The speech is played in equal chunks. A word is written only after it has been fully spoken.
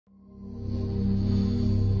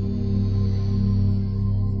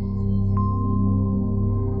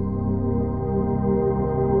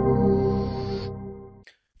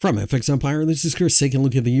From FXEmpire, this is Chris taking a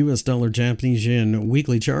look at the US dollar Japanese yen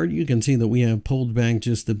weekly chart. You can see that we have pulled back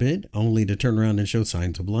just a bit, only to turn around and show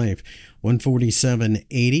signs of life.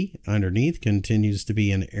 147.80 underneath continues to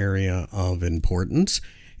be an area of importance.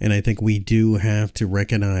 And I think we do have to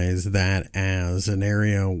recognize that as an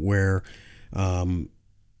area where,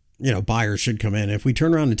 buyers should come in. If we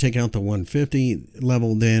turn around and take out the 150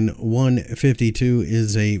 level, then 152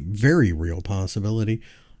 is a very real possibility.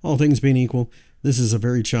 All things being equal, this is a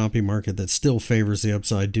very choppy market that still favors the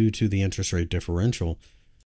upside due to the interest rate differential.